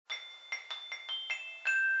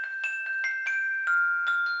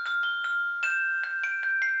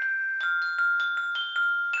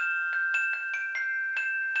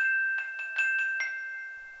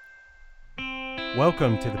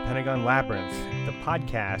Welcome to the Pentagon Labyrinth, the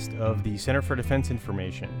podcast of the Center for Defense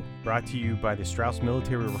Information, brought to you by the Strauss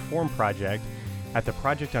Military Reform Project at the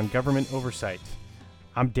Project on Government Oversight.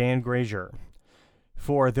 I'm Dan Grazier.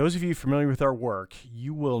 For those of you familiar with our work,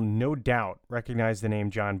 you will no doubt recognize the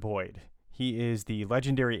name John Boyd. He is the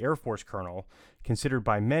legendary Air Force colonel, considered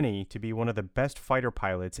by many to be one of the best fighter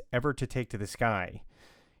pilots ever to take to the sky.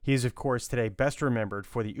 He is, of course, today best remembered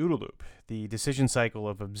for the OODA loop, the decision cycle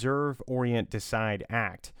of Observe, Orient, Decide,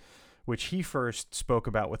 Act, which he first spoke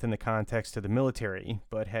about within the context of the military,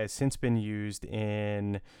 but has since been used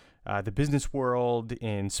in the business world,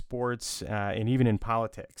 in sports, and even in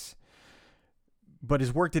politics. But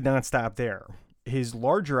his work did not stop there. His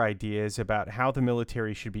larger ideas about how the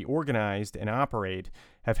military should be organized and operate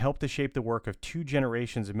have helped to shape the work of two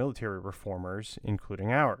generations of military reformers,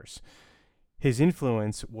 including ours. His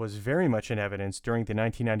influence was very much in evidence during the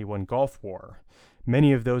 1991 Gulf War.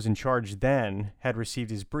 Many of those in charge then had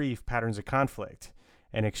received his brief Patterns of Conflict,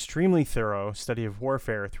 an extremely thorough study of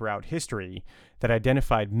warfare throughout history that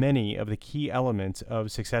identified many of the key elements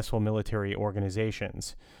of successful military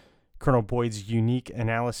organizations. Colonel Boyd's unique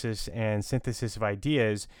analysis and synthesis of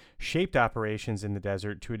ideas shaped operations in the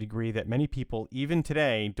desert to a degree that many people, even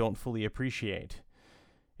today, don't fully appreciate.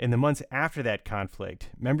 In the months after that conflict,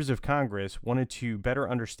 members of Congress wanted to better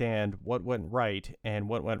understand what went right and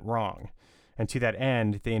what went wrong. And to that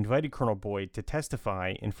end, they invited Colonel Boyd to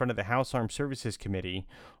testify in front of the House Armed Services Committee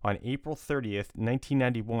on April 30th,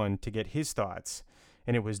 1991, to get his thoughts.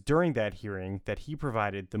 And it was during that hearing that he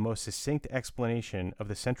provided the most succinct explanation of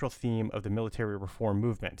the central theme of the military reform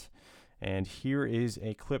movement. And here is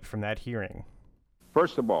a clip from that hearing.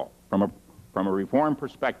 First of all, from a reform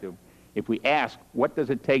perspective, if we ask, what does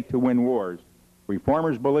it take to win wars,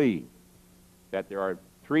 reformers believe that there are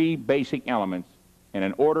three basic elements, and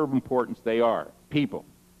in order of importance they are. People.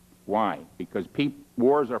 Why? Because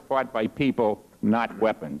wars are fought by people, not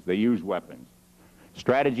weapons. They use weapons.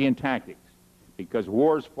 Strategy and tactics. Because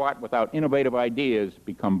wars fought without innovative ideas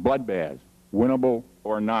become bloodbaths, winnable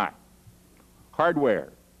or not. Hardware.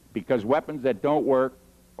 Because weapons that don't work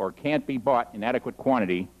or can't be bought in adequate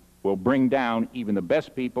quantity will bring down even the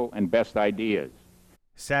best people and best ideas.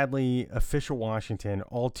 Sadly, official Washington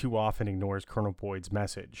all too often ignores Colonel Boyd's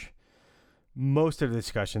message. Most of the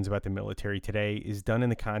discussions about the military today is done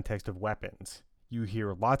in the context of weapons. You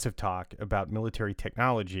hear lots of talk about military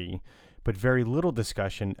technology, but very little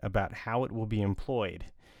discussion about how it will be employed,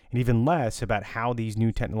 and even less about how these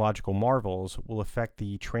new technological marvels will affect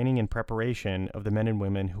the training and preparation of the men and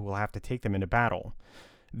women who will have to take them into battle.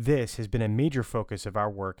 This has been a major focus of our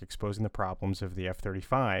work exposing the problems of the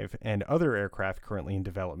F-35 and other aircraft currently in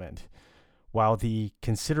development. While the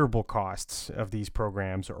considerable costs of these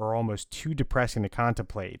programs are almost too depressing to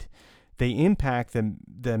contemplate, they impact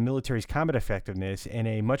the military's combat effectiveness in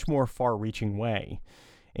a much more far-reaching way.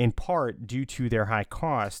 In part due to their high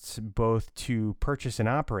costs, both to purchase and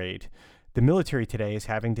operate, the military today is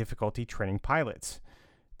having difficulty training pilots.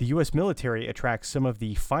 The U.S. military attracts some of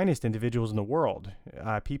the finest individuals in the world,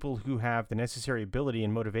 people who have the necessary ability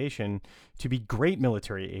and motivation to be great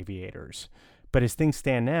military aviators. But as things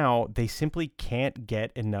stand now, they simply can't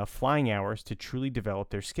get enough flying hours to truly develop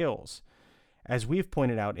their skills. As we've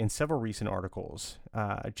pointed out in several recent articles,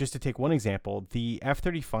 just to take one example, the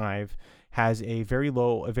F-35 has a very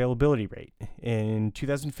low availability rate. In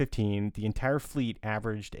 2015, the entire fleet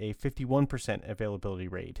averaged a 51% availability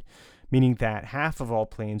rate, meaning that half of all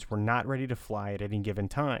planes were not ready to fly at any given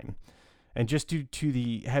time. And just due to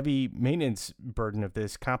the heavy maintenance burden of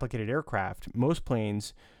this complicated aircraft, most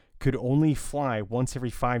planes could only fly once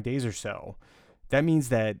every 5 days or so. That means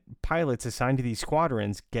that pilots assigned to these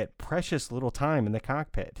squadrons get precious little time in the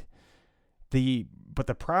cockpit. But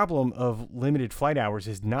the problem of limited flight hours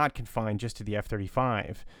is not confined just to the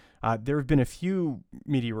F-35. There have been a few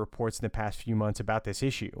media reports in the past few months about this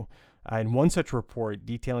issue. And one such report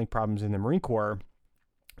detailing problems in the Marine Corps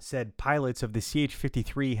said pilots of the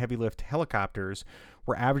CH-53 heavy lift helicopters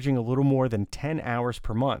were averaging a little more than 10 hours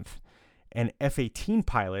per month, and F-18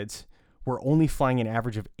 pilots were only flying an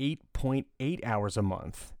average of 8.8 hours a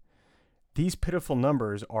month. These pitiful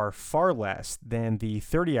numbers are far less than the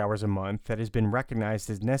 30 hours a month that has been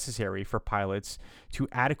recognized as necessary for pilots to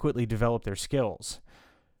adequately develop their skills.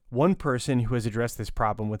 One person who has addressed this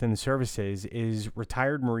problem within the services is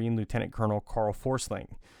retired Marine Lieutenant Colonel Carl Forsling.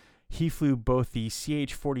 He flew both the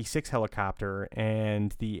CH-46 helicopter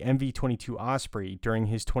and the MV-22 Osprey during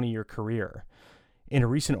his 20-year career. In a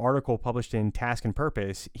recent article published in Task and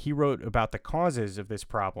Purpose, he wrote about the causes of this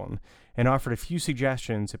problem and offered a few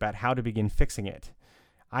suggestions about how to begin fixing it.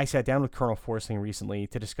 I sat down with Colonel Forsling recently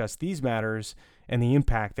to discuss these matters and the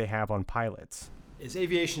impact they have on pilots. is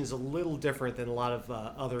aviation is a little different than a lot of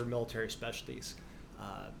other military specialties.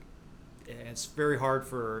 And it's very hard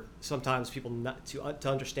for sometimes people not to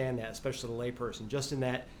understand that, especially the layperson, just in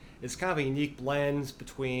that it's kind of a unique blend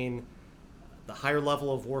between the higher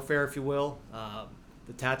level of warfare, if you will,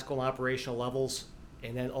 the tactical and operational levels,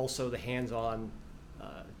 and then also the hands-on,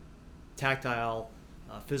 tactile,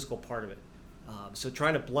 physical part of it. So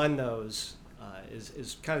trying to blend those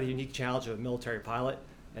is kind of the unique challenge of a military pilot,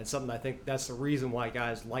 and something I think that's the reason why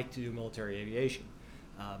guys like to do military aviation.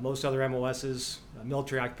 Most other MOSs,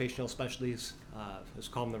 military occupational specialties, let's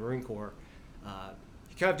call them the Marine Corps,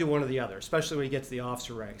 you kind of do one or the other, especially when you get to the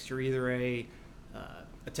officer ranks. You're either a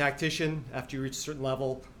tactician after you reach a certain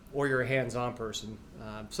level, or you're a hands-on person.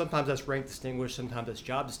 Sometimes that's rank distinguished, sometimes that's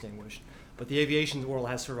job distinguished, but the aviation world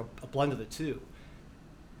has sort of a blend of the two.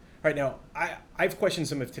 All right, now, I've questioned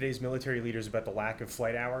some of today's military leaders about the lack of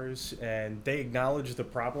flight hours, and they acknowledge the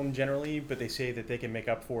problem generally, but they say that they can make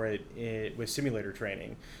up for it with simulator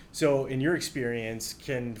training. So, in your experience,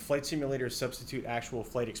 can flight simulators substitute actual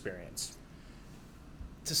flight experience?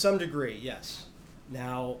 To some degree, yes.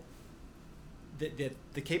 Now,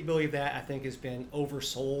 the capability of that, I think, has been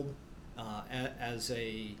oversold as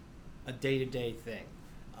a day-to-day thing.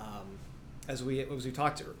 As we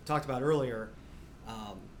talked about earlier,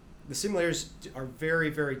 the simulators are very,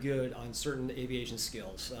 very good on certain aviation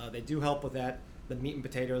skills. They do help with that, the meat and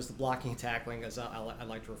potatoes, the blocking and tackling, as I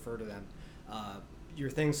like to refer to them. Your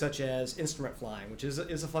things such as instrument flying, which is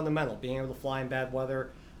a fundamental, being able to fly in bad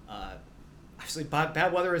weather. Obviously,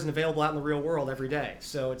 bad weather isn't available out in the real world every day,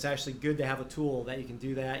 so it's actually good to have a tool that you can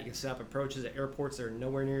do that. You can set up approaches at airports that are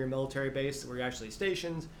nowhere near your military base where you're actually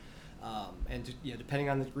stationed. And depending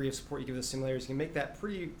on the degree of support you give the simulators, you can make that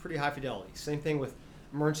pretty high fidelity. Same thing with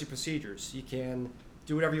emergency procedures. You can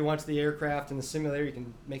do whatever you want to the aircraft in the simulator. You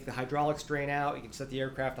can make the hydraulics drain out. You can set the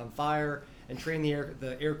aircraft on fire and train the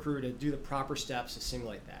air crew to do the proper steps to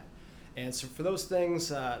simulate that. And so for those things,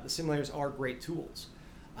 the simulators are great tools.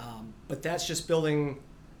 But that's just building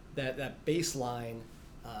that baseline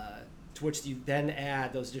to which you then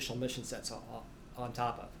add those additional mission sets on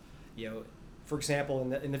top of. For example,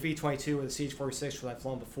 in the V-22 or the CH-46, which I've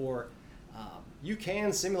flown before, you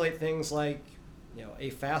can simulate things like a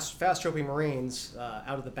fast-troping Marines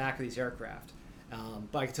out of the back of these aircraft.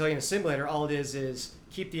 But I can tell you in a simulator, all it is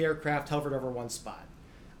keep the aircraft hovered over one spot.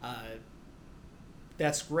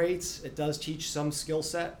 That's great. It does teach some skill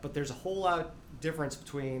set, but there's a whole lot difference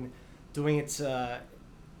between doing it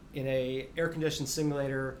in a air-conditioned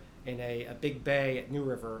simulator in a big bay at New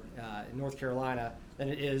River in North Carolina than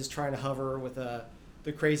it is trying to hover with the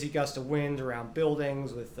crazy gust of wind around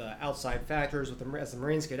buildings with outside factors. As the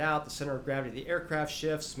Marines get out, the center of gravity of the aircraft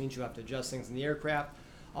shifts, means you have to adjust things in the aircraft.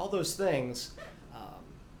 All those things,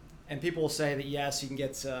 and people will say that yes, you can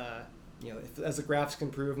get as the graphics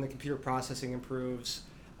improve and the computer processing improves,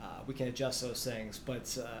 we can adjust those things.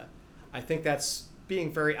 But I think that's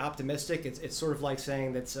being very optimistic. It's sort of like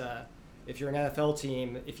saying that if you're an NFL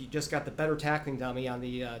team, if you just got the better tackling dummy on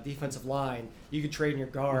the defensive line, you could trade in your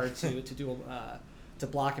guard to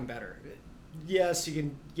block him better. Yes, you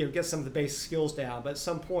can get some of the basic skills down, but at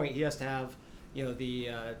some point he has to have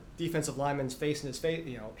the defensive lineman's face in his face,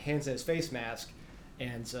 hands in his face mask,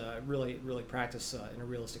 and really practice in a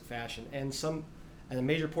realistic fashion. And a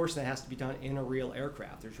major portion of that has to be done in a real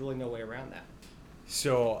aircraft. There's really no way around that.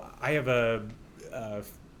 So I have a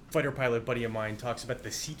fighter pilot buddy of mine talks about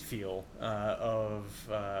the seat feel of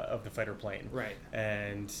the fighter plane. Right.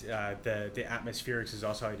 And the atmospherics is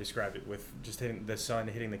also how I described it, with just hitting the sun,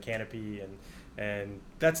 hitting the canopy, and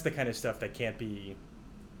that's the kind of stuff that can't be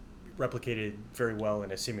replicated very well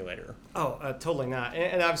in a simulator. Oh, totally not.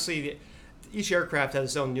 And obviously, each aircraft has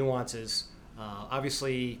its own nuances.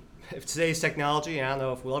 Obviously, if today's technology, and I don't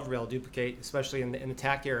know if we'll ever be able to duplicate, especially in the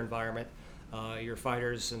TAC air environment, your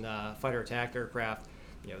fighters and fighter attack aircraft,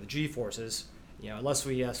 the G-forces, unless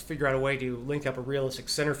we figure out a way to link up a realistic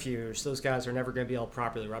centrifuge, those guys are never going to be able to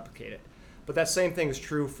properly replicate it. But that same thing is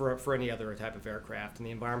true for any other type of aircraft. And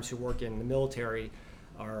the environments we work in the military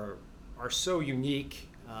are so unique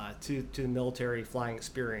to the military flying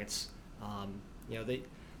experience.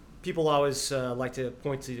 People always like to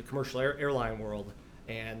point to the commercial airline world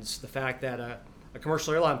and the fact that a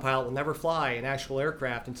commercial airline pilot will never fly an actual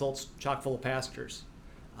aircraft until it's chock full of passengers.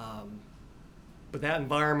 But that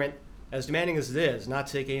environment, as demanding as it is, not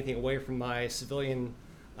to take anything away from my civilian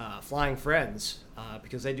flying friends,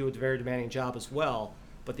 because they do a very demanding job as well,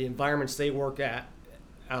 but the environments they work out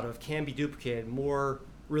of can be duplicated more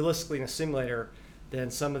realistically in a simulator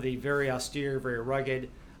than some of the very austere, very rugged,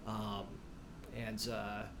 and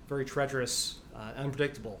very treacherous,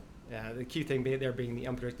 unpredictable The key thing there being the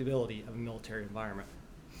unpredictability of a military environment.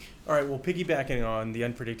 All right. Well, piggybacking on the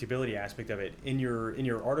unpredictability aspect of it, in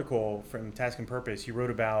your article from Task and Purpose, you wrote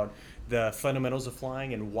about the fundamentals of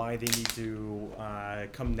flying and why they need to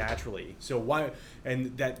come naturally. So why,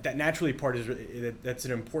 and that naturally part that's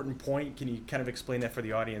an important point. Can you kind of explain that for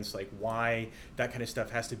the audience, like why that kind of stuff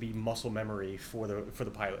has to be muscle memory for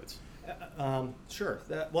the pilots? Sure.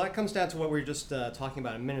 That comes down to what we were just talking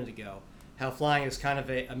about a minute ago. How flying is kind of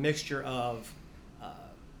a mixture of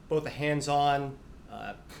both a hands-on,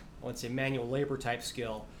 I wouldn't say manual labor type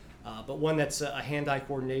skill, but one that's a hand-eye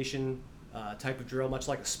coordination type of drill, much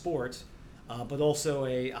like a sport, but also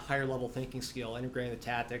a higher level thinking skill, integrating the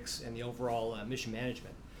tactics and the overall mission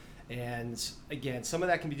management. And again, some of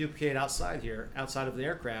that can be duplicated outside of the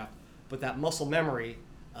aircraft, but that muscle memory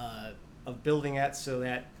of building that so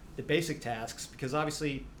that the basic tasks, because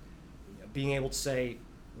obviously being able to say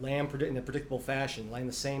land in a predictable fashion, land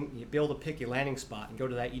the same, you be able to pick your landing spot and go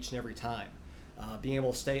to that each and every time. Being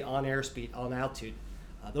able to stay on airspeed, on altitude.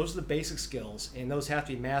 Those are the basic skills, and those have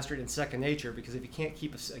to be mastered in second nature, because if you can't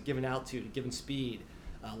keep a given altitude, a given speed,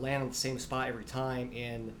 land on the same spot every time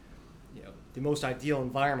in the most ideal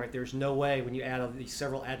environment, there's no way when you add all these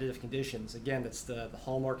several additive conditions, again, that's the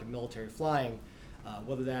hallmark of military flying,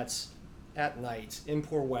 whether that's at night, in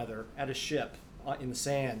poor weather, at a ship, in the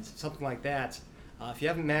sand, something like that. If you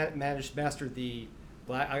haven't mastered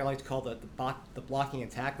what I like to call the blocking and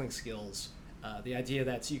tackling skills, the idea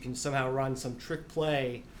that you can somehow run some trick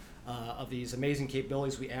play of these amazing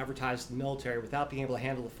capabilities we advertise to the military without being able to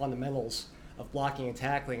handle the fundamentals of blocking and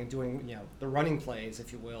tackling and doing the running plays,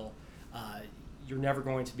 if you will, you're never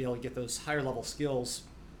going to be able to get those higher level skills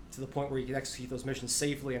to the point where you can execute those missions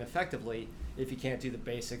safely and effectively if you can't do the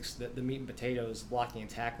basics, the meat and potatoes, blocking and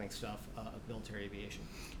tackling stuff of military aviation.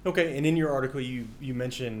 Okay, and in your article you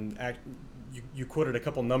mentioned you quoted a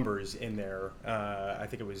couple numbers in there. I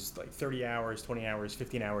think it was like 30 hours, 20 hours,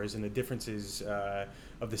 15 hours, and the differences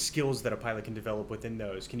of the skills that a pilot can develop within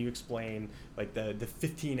those. Can you explain, like the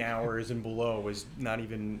 15 hours and below was not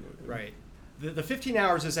even... Right. The 15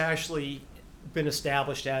 hours has actually been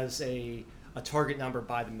established as a target number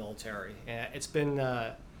by the military. It's been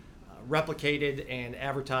replicated and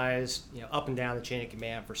advertised up and down the chain of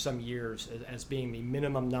command for some years as being the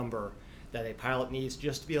minimum number that a pilot needs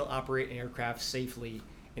just to be able to operate an aircraft safely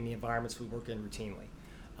in the environments we work in routinely.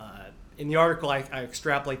 In the article, I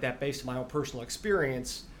extrapolate that based on my own personal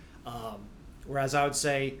experience, whereas I would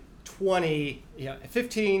say 20, at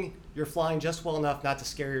 15, you're flying just well enough not to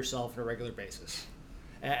scare yourself on a regular basis.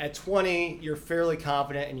 At 20, you're fairly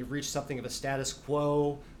confident and you've reached something of a status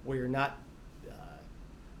quo where you're not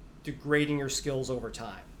degrading your skills over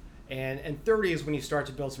time. And 30 is when you start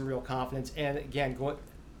to build some real confidence. And again,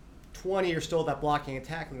 20, you're still at that blocking and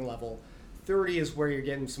tackling level. 30 is where you're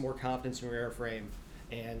getting some more confidence in your airframe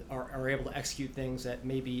and are able to execute things that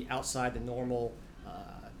may be outside the normal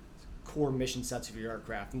core mission sets of your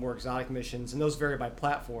aircraft, the more exotic missions, and those vary by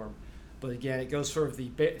platform. But again, it goes sort of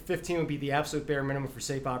 15 would be the absolute bare minimum for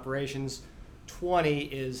safe operations. 20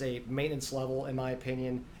 is a maintenance level, in my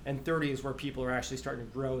opinion, and 30 is where people are actually starting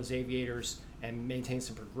to grow as aviators and maintain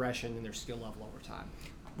some progression in their skill level over time.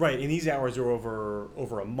 Right, and these hours are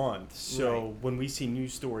over a month. So Right. When we see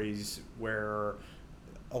news stories where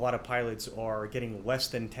a lot of pilots are getting less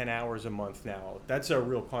than 10 hours a month now, that's a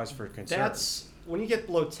real cause for concern. That's when you get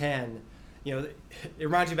below 10. It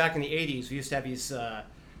reminds you back in the 80s. We used to have these.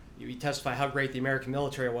 We testify how great the American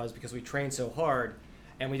military was because we trained so hard,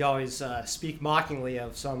 and we'd always speak mockingly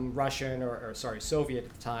of some Russian or Soviet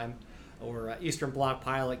at the time, or Eastern Bloc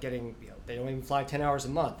pilot getting. They don't even fly 10 hours a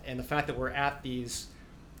month, and the fact that we're at these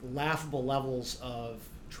laughable levels of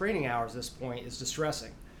training hours at this point is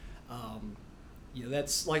distressing.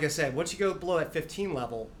 That's like I said, once you go below that 15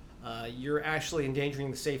 level, you're actually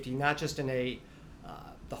endangering the safety, not just in the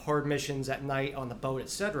hard missions at night on the boat,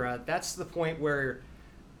 etc. That's the point where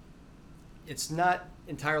it's not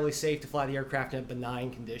entirely safe to fly the aircraft in a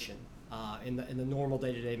benign condition in the normal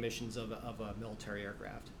day-to-day missions of a military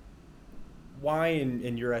aircraft. Why,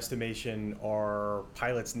 in your estimation, are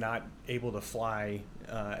pilots not able to fly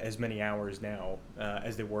as many hours now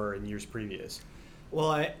as they were in years previous?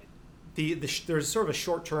 Well, there's sort of a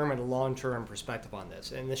short-term and a long-term perspective on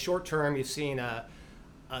this. In the short term, you've seen a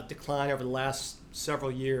decline over the last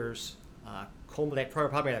several years, probably at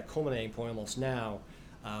a culminating point almost now,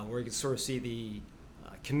 where you can sort of see the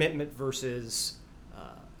commitment versus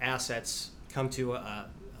assets come to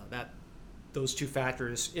those two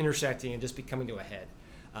factors intersecting and just coming to a head,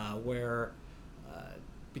 where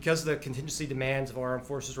because of the contingency demands of our armed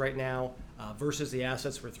forces right now versus the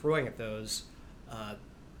assets we're throwing at those,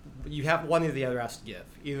 you have one or the other has to give.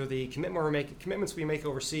 Either the commitments we make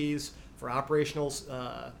overseas for operational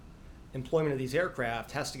employment of these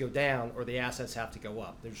aircraft has to go down, or the assets have to go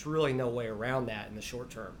up. There's really no way around that in the short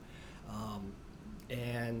term.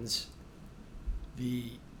 And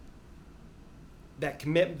that's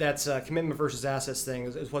commitment versus assets thing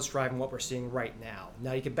is what's driving what we're seeing right now.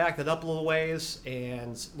 Now you can back that up a little ways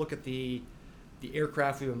and look at the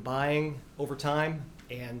aircraft we've been buying over time,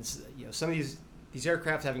 and some of these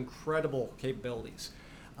aircraft have incredible capabilities.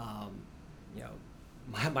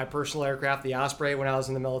 My personal aircraft, the Osprey, when I was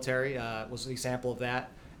in the military, was an example of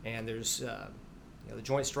that. And there's the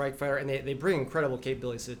Joint Strike Fighter, and they bring incredible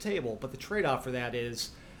capabilities to the table. But the trade-off for that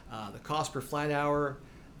is the cost per flight hour,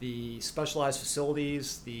 the specialized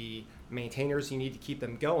facilities, the maintainers you need to keep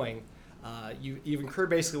them going. You've incurred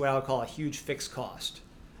basically what I would call a huge fixed cost,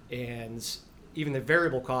 and even the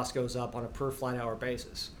variable cost goes up on a per flight hour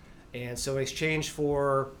basis. And so in exchange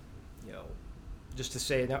for just to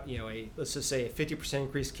say, let's just say a 50%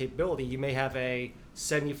 increase in capability, you may have a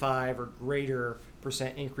 75 or greater %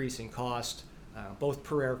 increase in cost, both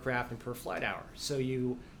per aircraft and per flight hour. So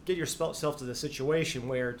you get yourself to the situation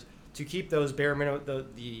where to keep those bare minimum,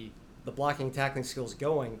 the blocking and tackling skills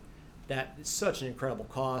going, that is such an incredible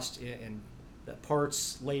cost in the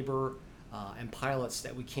parts, labor, and pilots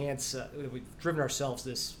that we can't. We've driven ourselves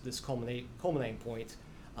this culminating point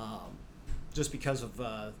just because of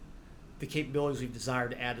the capabilities we've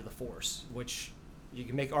desired to add to the force, which you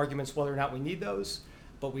can make arguments whether or not we need those,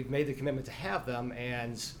 but we've made the commitment to have them.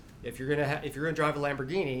 And if you're gonna drive a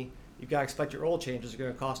Lamborghini, you've got to expect your oil changes are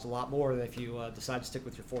going to cost a lot more than if you decide to stick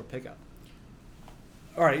with your Ford pickup.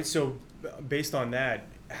 All right, so based on that,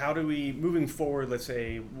 how do we, moving forward, let's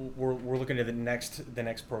say we're looking at the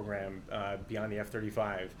next program beyond the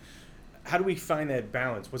F-35, how do we find that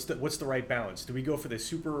balance? What's the right balance? Do we go for the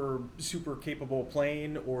super capable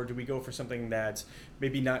plane, or do we go for something that's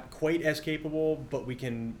maybe not quite as capable, but we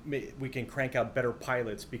can crank out better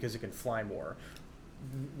pilots because it can fly more?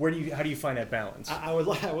 How do you find that balance? I would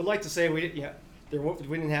like to say we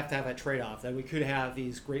didn't have to have that trade-off, that we could have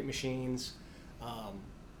these great machines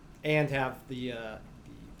and have the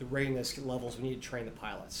readiness levels we need to train the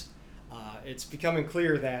pilots. It's becoming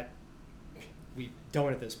clear that we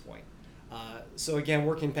don't at this point. So again,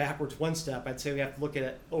 working backwards one step, I'd say we have to look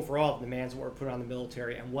at overall the demands that we're putting on the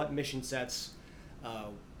military and what mission sets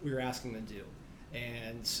we were asking them to do.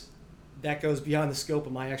 And that goes beyond the scope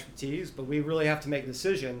of my expertise, but we really have to make a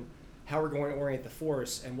decision how we're going to orient the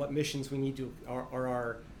force and what missions we need to are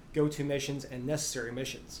our go-to missions and necessary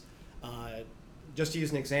missions. Just to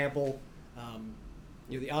use an example,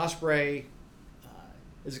 the Osprey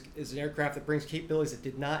is an aircraft that brings capabilities that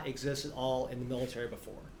did not exist at all in the military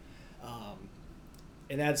before.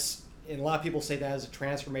 And a lot of people say that as a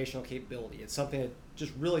transformational capability. It's something that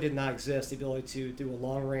just really did not exist, the ability to do a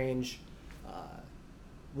long-range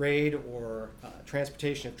raid or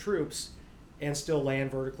transportation of troops and still land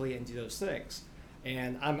vertically and do those things.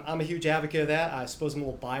 And I'm a huge advocate of that. I suppose I'm a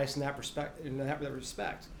little biased in that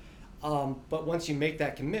respect. But once you make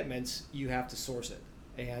that commitment, you have to source it.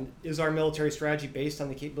 And is our military strategy based on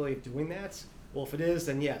the capability of doing that? Well, if it is,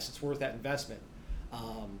 then yes, it's worth that investment.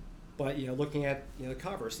 But looking at the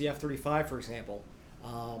converse, the F-35, for example,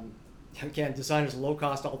 again, designed as a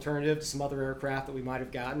low-cost alternative to some other aircraft that we might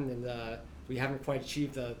have gotten, and we haven't quite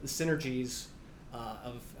achieved the synergies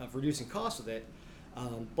of reducing costs with it.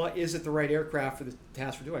 But is it the right aircraft for the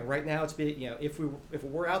task we're doing? Right now, if it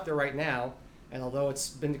were out there right now, and although it's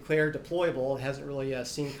been declared deployable, it hasn't really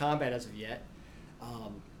seen combat as of yet.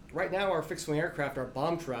 Right now, our fixed-wing aircraft are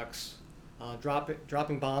bomb trucks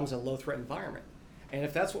dropping bombs in a low-threat environment. And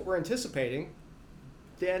if that's what we're anticipating,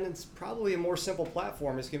 then it's probably a more simple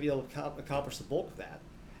platform is going to be able to accomplish the bulk of that.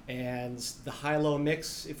 And the high-low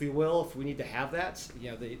mix, if we will, if we need to have that,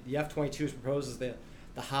 the F-22 is proposed as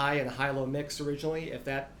the high and the high-low mix originally. If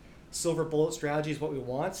that silver bullet strategy is what we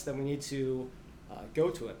want, then we need to go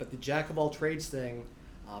to it. But the jack-of-all-trades thing,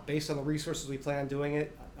 based on the resources we plan on doing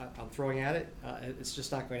it, I'm throwing at it, it's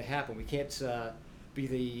just not going to happen. We can't be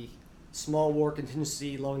the small war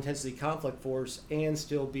contingency, low-intensity conflict force and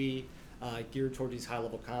still be geared toward these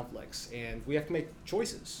high-level conflicts. And we have to make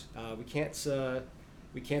choices. We can't,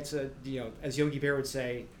 as Yogi Bear would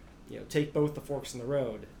say, take both the forks in the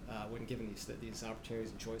road when given these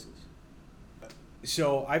opportunities and choices.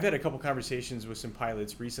 So I've had a couple conversations with some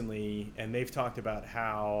pilots recently, and they've talked about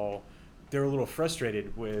how they're a little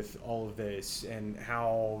frustrated with all of this and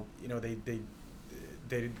how they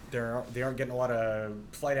aren't getting a lot of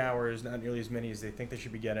flight hours, not nearly as many as they think they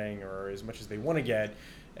should be getting or as much as they want to get.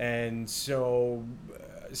 And so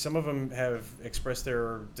some of them have expressed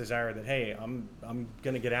their desire that, hey, I'm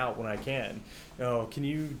going to get out when I can. Can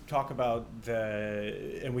you talk about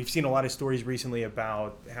and we've seen a lot of stories recently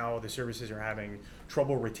about how the services are having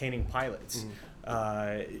trouble retaining pilots.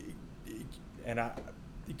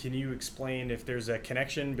 Can you explain if there's a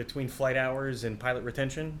connection between flight hours and pilot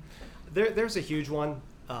retention? There's a huge one.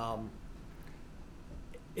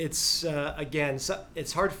 It's again,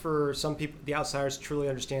 it's hard for some people, the outsiders, to truly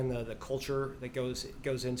understand the culture that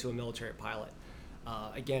goes into a military pilot.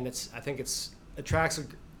 Again, I think it attracts an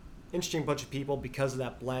interesting bunch of people because of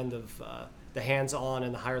that blend of the hands-on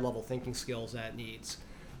and the higher level thinking skills that it needs.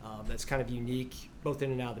 That's kind of unique both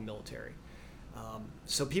in and out of the military.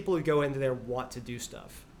 So people who go into there want to do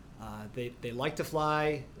stuff. They like to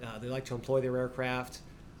fly. They like to employ their aircraft.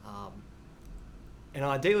 And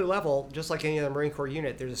on a daily level, just like any other Marine Corps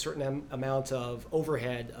unit, there's a certain amount of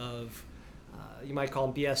overhead of, you might call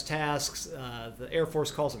them BS tasks. The Air Force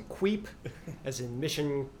calls them QEEP, as in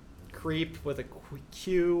mission creep with a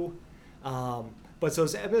Q. But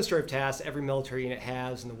those administrative tasks every military unit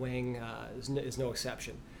has, and the wing is no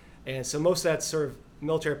exception. And so most of that sort of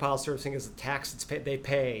military pilot servicing is the tax they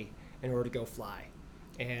pay in order to go fly.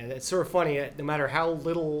 And it's sort of funny, no matter how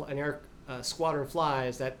little an air squadron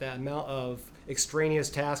flies, that amount of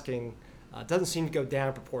extraneous tasking doesn't seem to go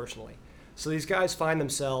down proportionally. So these guys find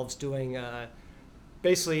themselves doing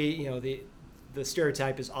basically, the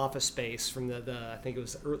stereotype is Office Space from the I think it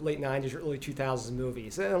was late 90s or early 2000s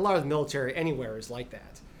movies. And a lot of the military anywhere is like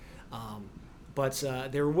that. But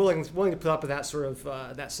they were willing to put up with that sort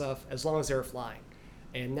of that stuff as long as they were flying.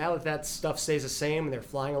 And now that stuff stays the same and they're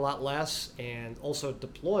flying a lot less and also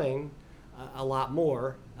deploying a lot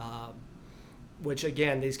more, which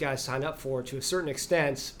again these guys sign up for to a certain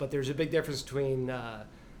extent, but there's a big difference between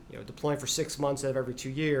deploying for 6 months out of every 2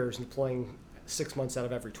 years and deploying 6 months out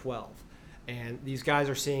of every 12. And these guys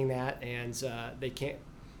are seeing that, and they can't,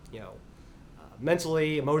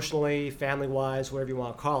 mentally, emotionally, family-wise, whatever you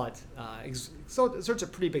want to call it. So it's a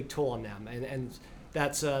pretty big toll on them, and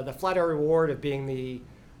that's the flat-out reward of being the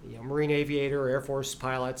Marine aviator, Air Force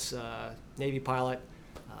pilots, Navy pilot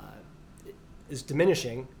is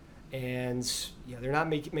diminishing, and they're not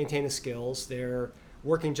maintaining the skills. They're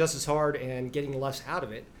working just as hard and getting less out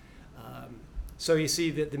of it. So you see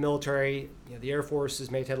that the military, the Air Force has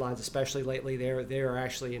made headlines, especially lately. They are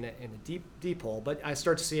actually in a deep hole. But I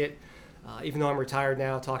start to see it, even though I'm retired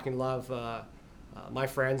now, talking to a lot of my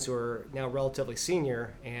friends who are now relatively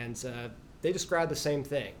senior, and they describe the same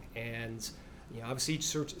thing. And obviously each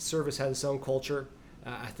service has its own culture.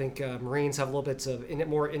 I think Marines have a little bit of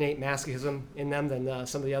more innate masochism in them than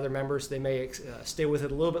some of the other members. They may stay with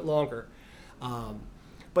it a little bit longer,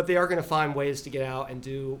 but they are going to find ways to get out and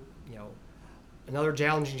do another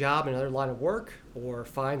challenging job, another line of work, or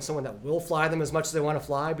find someone that will fly them as much as they want to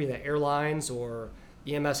fly, be that airlines or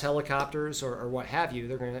EMS helicopters or what have you.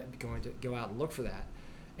 They're going to go out and look for that.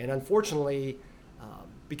 And unfortunately,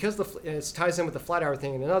 because it ties in with the flight hour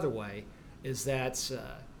thing in another way, is that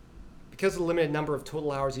because of the limited number of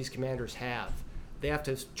total hours these commanders have, they have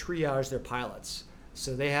to triage their pilots.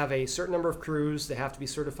 So they have a certain number of crews. They have to be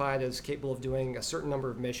certified as capable of doing a certain number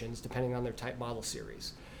of missions, depending on their type model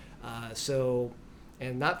series.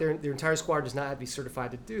 And not their entire squad does not have to be certified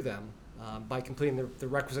to do them by completing the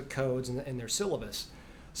requisite codes and their syllabus.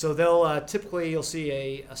 So they'll typically you'll see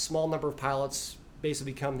a small number of pilots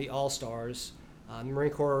basically become the all-stars. In the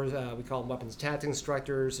Marine Corps, we call them weapons and tactics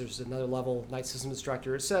instructors. There's another level, night systems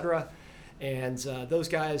instructor, etc. And those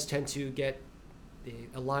guys tend to get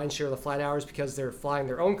a lion's share of the flight hours because they're flying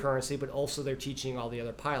their own currency, but also they're teaching all the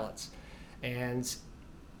other pilots. And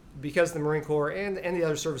because the Marine Corps and the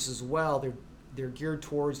other services as well, they're geared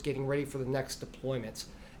towards getting ready for the next deployment.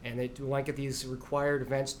 And they want to get these required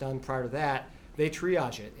events done prior to that. They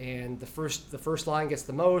triage it, and the first line gets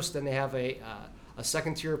the most. Then they have a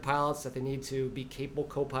second tier of pilots that they need to be capable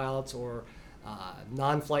co-pilots or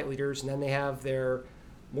non-flight leaders, and then they have their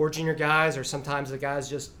more junior guys, or sometimes the guys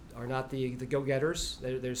just are not the go-getters.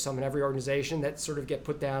 There's some in every organization that sort of get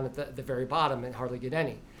put down at the very bottom and hardly get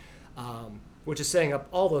any, which is setting up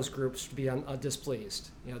all those groups to be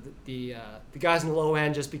displeased. The guys in the low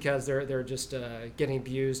end, just because they're just getting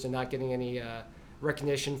abused and not getting any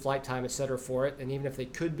recognition, flight time, etc. for it, and even if they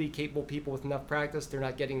could be capable people with enough practice, they're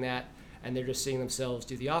not getting that, and they're just seeing themselves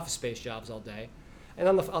do the office space jobs all day. And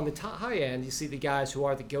on the high end, you see the guys who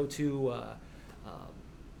are the go-to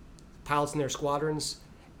pilots in their squadrons,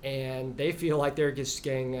 and they feel like they're just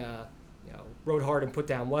getting rode hard and put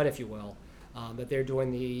down wet, if you will. That they're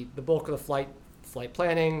doing the bulk of the flight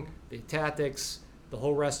planning, the tactics, The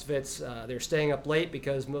whole rest of it, they're staying up late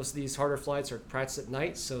because most of these harder flights are practiced at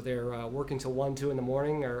night, so they're working till 1, 2 in the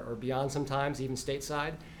morning or beyond sometimes, even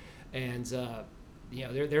stateside. And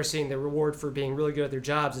they're seeing the reward for being really good at their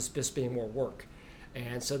jobs is just being more work.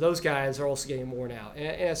 And so those guys are also getting worn out.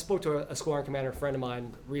 And I spoke to a squadron commander friend of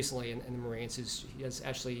mine recently in the Marines he has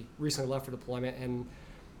actually recently left for deployment. And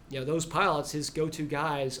those pilots, his go-to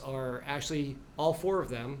guys, are actually all 4 of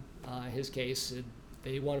them. In his case,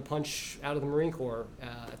 they want to punch out of the Marine Corps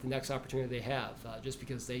at the next opportunity they have, just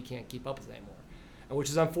because they can't keep up with it anymore, which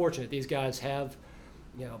is unfortunate. These guys have,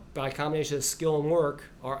 by a combination of skill and work,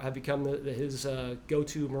 have become his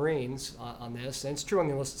go-to Marines on this, and it's true on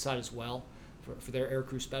the enlisted side as well for their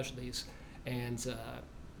aircrew specialties, and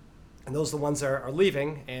those are the ones that are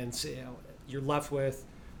leaving, and you're left with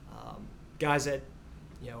guys that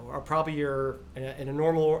are probably in a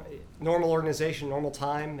normal organization, normal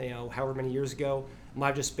time, however many years ago, might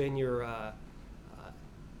have just been your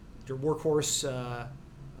workhorse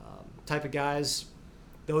type of guys.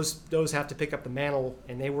 Those have to pick up the mantle,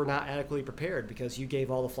 and they were not adequately prepared because you gave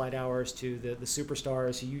all the flight hours to the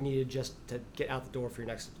superstars who you needed just to get out the door for your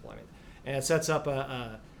next deployment. And it sets up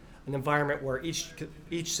an environment where each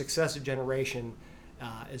successive generation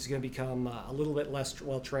is going to become a little bit less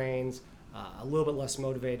well-trained, a little bit less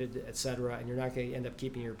motivated, et cetera, and you're not going to end up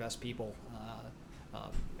keeping your best people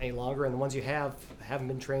any longer, and the ones you haven't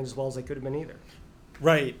been trained as well as they could have been either.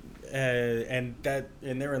 Right, and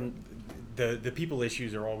the people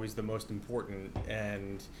issues are always the most important,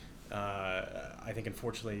 and I think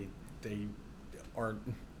unfortunately they aren't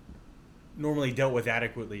normally dealt with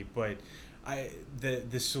adequately. But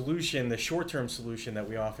the solution, the short-term solution that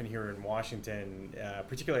we often hear in Washington,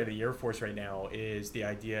 particularly the Air Force right now, is the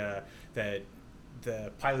idea that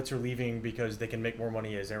the pilots are leaving because they can make more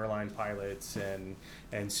money as airline pilots,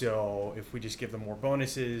 and so if we just give them more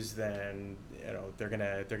bonuses, then they're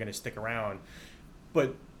gonna stick around.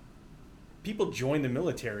 But people join the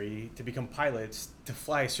military to become pilots to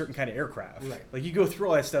fly a certain kind of aircraft. Right. Like you go through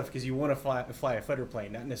all that stuff because you want to fly a fighter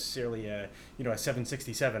plane, not necessarily a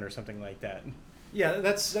 767 or something like that. Yeah,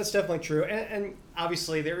 that's definitely true, and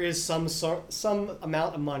obviously there is some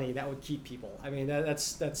amount of money that would keep people. I mean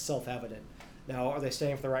that's self-evident. Now, are they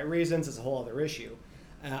staying for the right reasons? It's a whole other issue.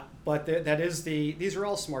 But these are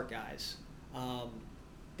all smart guys.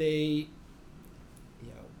 They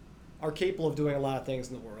are capable of doing a lot of things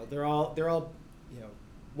in the world. They're all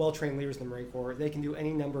well-trained leaders in the Marine Corps. They can do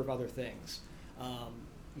any number of other things.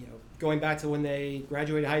 Going back to when they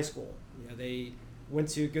graduated high school, they went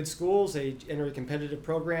to good schools. They entered a competitive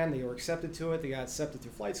program. They were accepted to it. They got accepted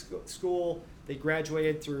through flight school. They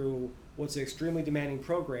graduated through what's an extremely demanding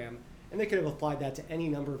program, and they could have applied that to any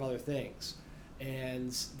number of other things.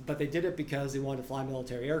 But they did it because they wanted to fly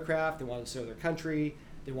military aircraft. They wanted to serve their country.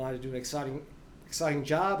 They wanted to do an exciting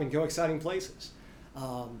job and go exciting places.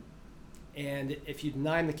 And if you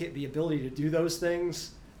deny them the ability to do those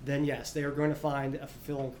things, then yes, they are going to find a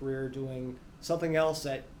fulfilling career doing something else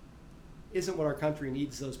that isn't what our country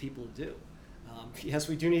needs those people to do. Yes,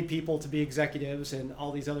 we do need people to be executives and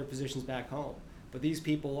all these other positions back home, but these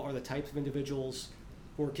people are the types of individuals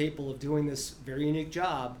who are capable of doing this very unique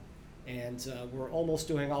job, and we're almost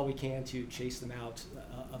doing all we can to chase them out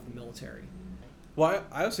of the military. Well,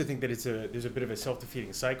 I also think that there's a bit of a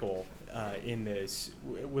self-defeating cycle in this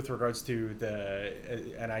with regards to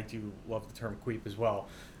and I do love the term creep as well.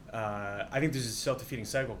 I think there's a self-defeating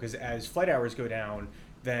cycle because as flight hours go down,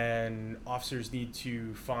 then officers need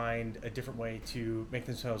to find a different way to make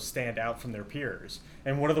themselves stand out from their peers.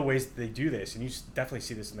 And one of the ways that they do this, and you definitely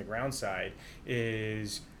see this on the ground side,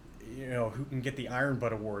 is who can get the Iron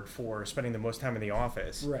Butt Award for spending the most time in the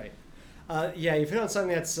office. Right. Yeah, you've hit on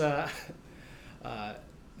something that's that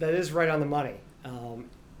is right on the money.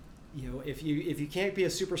 If you can't be a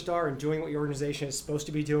superstar and doing what your organization is supposed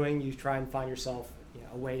to be doing, you try and find yourself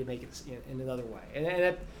a way to make it in another way. And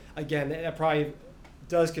that probably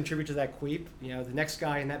does contribute to that queep. The next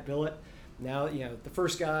guy in that billet, now the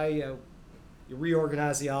first guy, you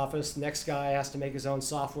reorganize the office. The next guy has to make his own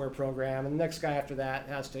software program, and the next guy after that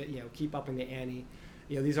has to keep upping the ante.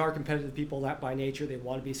 These are competitive people that by nature they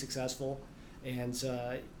want to be successful, and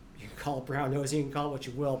you can call it brown nosing, you can call it what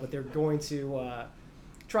you will, but they're going to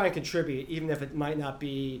try and contribute, even if it might not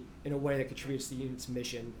be in a way that contributes to the unit's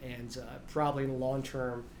mission, and probably in the long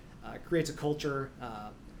term creates a culture.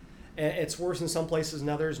 And it's worse in some places than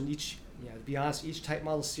others, and to be honest, each type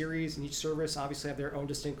model series and each service obviously have their own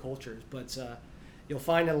distinct cultures, but you'll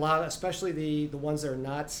find a lot, especially the ones that are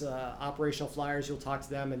not operational flyers, you'll talk to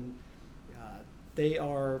them and they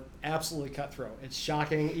are absolutely cutthroat. It's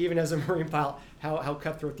shocking, even as a Marine pilot, how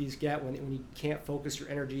cutthroat these get when you can't focus your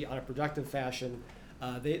energy on a productive fashion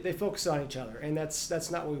They focus on each other, and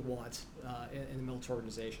that's not what we want in a military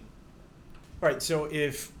organization. All right. So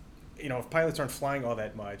if pilots aren't flying all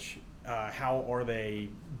that much, how are they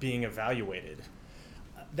being evaluated?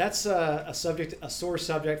 That's a sore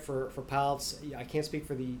subject for pilots. I can't speak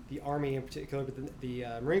for the Army in particular, but the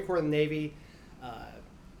Marine Corps and the Navy,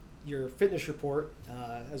 your fitness report,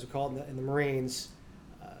 as we call it in the Marines,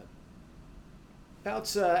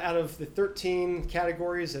 about out of the 13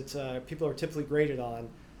 categories that people are typically graded on,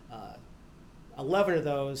 11 of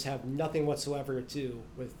those have nothing whatsoever to do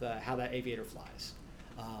with how that aviator flies.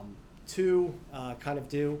 2 kind of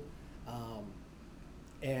do,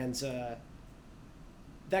 and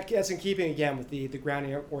that's in keeping again with the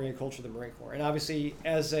grounding-oriented culture of the Marine Corps. And obviously,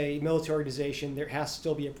 as a military organization, there has to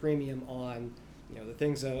still be a premium on the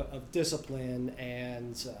things of discipline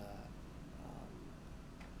and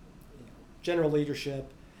general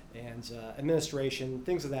leadership and administration,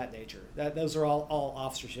 things of that nature. Those are all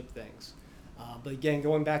officership things. But again,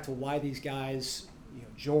 going back to why these guys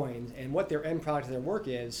joined and what their end product of their work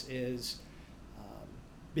is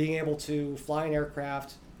being able to fly an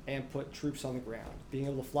aircraft and put troops on the ground, being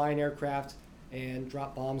able to fly an aircraft and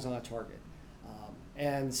drop bombs on a target.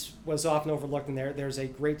 And what's often overlooked in there's a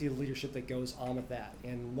great deal of leadership that goes on with that.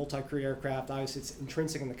 And multi-crew aircraft, obviously, it's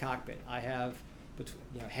intrinsic in the cockpit. I have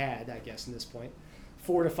had, I guess, in this point,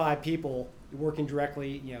 4 to 5 people working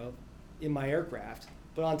directly, in my aircraft.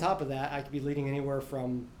 But on top of that, I could be leading anywhere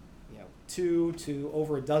from, 2 to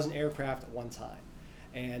over a dozen aircraft at one time.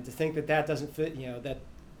 And to think that doesn't fit, that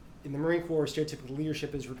in the Marine Corps, stereotypical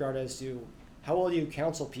leadership is regarded as to how well you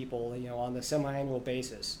counsel people, on the semi-annual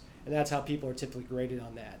basis. And that's how people are typically graded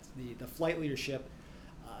on that. The flight leadership,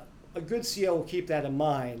 a good CO will keep that in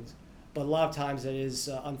mind, but a lot of times it is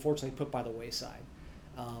unfortunately put by the wayside.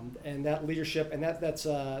 And that leadership and that's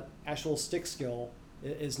actual stick skill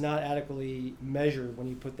is not adequately measured when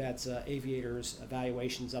you put that aviator's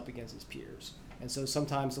evaluations up against his peers. And so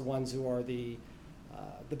sometimes the ones who are the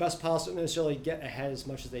best pilots don't necessarily get ahead as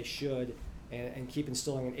much as they should and keep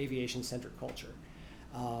instilling an aviation-centric culture.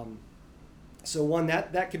 So one,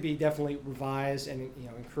 that could be definitely revised and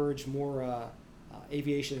encourage more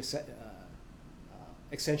aviation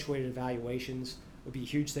accentuated evaluations would be a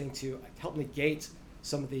huge thing to help negate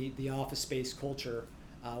some of the office space culture.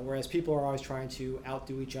 Whereas people are always trying to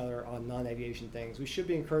outdo each other on non-aviation things, we should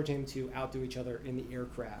be encouraging them to outdo each other in the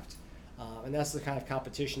aircraft. And that's the kind of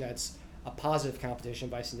competition that's a positive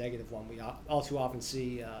competition versus a negative one we all too often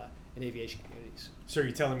see in aviation communities. So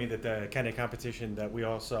you're telling me that the kind of competition that we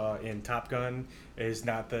all saw in Top Gun is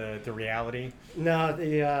not the reality?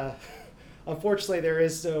 No, unfortunately there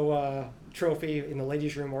is no trophy in the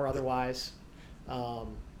ladies' room or otherwise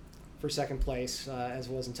for second place, as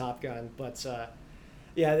it was in Top Gun. But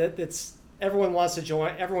that's everyone wants to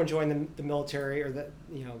join. Everyone joined the military or the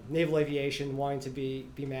naval aviation, wanting to be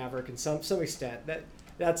Maverick in some extent.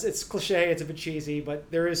 It's cliche, it's a bit cheesy, but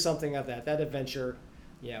there is something of that adventure.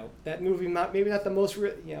 That movie, maybe not the most,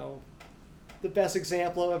 the best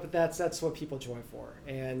example of it, but that's what people join for.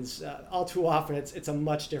 And all too often, it's a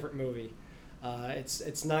much different movie.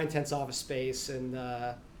 It's 9/10 Office Space, and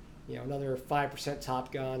another 5%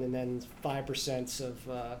 Top Gun, and then 5% of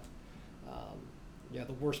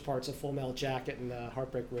the worst parts of Full Metal Jacket and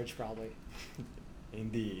Heartbreak Ridge, probably.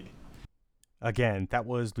 Indeed. Again, that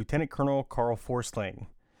was Lieutenant Colonel Carl Forsling.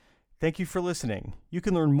 Thank you for listening. You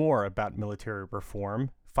can learn more about military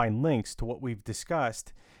reform, find links to what we've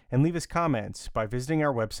discussed, and leave us comments by visiting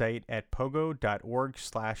our website at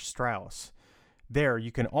pogo.org/Strauss. There,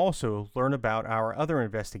 you can also learn about our other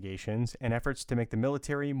investigations and efforts to make the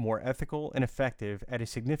military more ethical and effective at a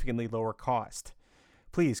significantly lower cost.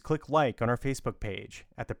 Please click like on our Facebook page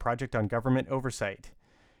at the Project on Government Oversight.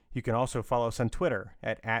 You can also follow us on Twitter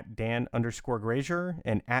at @Dan_Grazier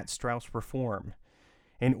and @StraussReform.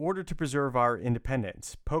 In order to preserve our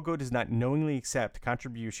independence, Pogo does not knowingly accept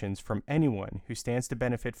contributions from anyone who stands to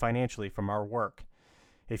benefit financially from our work.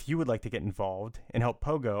 If you would like to get involved and help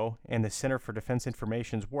Pogo and the Center for Defense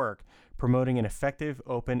Information's work promoting an effective,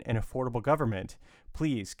 open, and affordable government,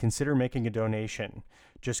 please consider making a donation.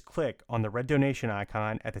 Just click on the red donation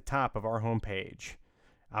icon at the top of our homepage.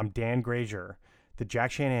 I'm Dan Grazier, the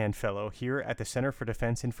Jack Shanahan Fellow here at the Center for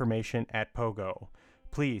Defense Information at Pogo.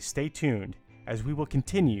 Please stay tuned as we will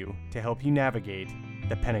continue to help you navigate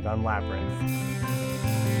the Pentagon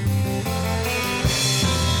Labyrinth.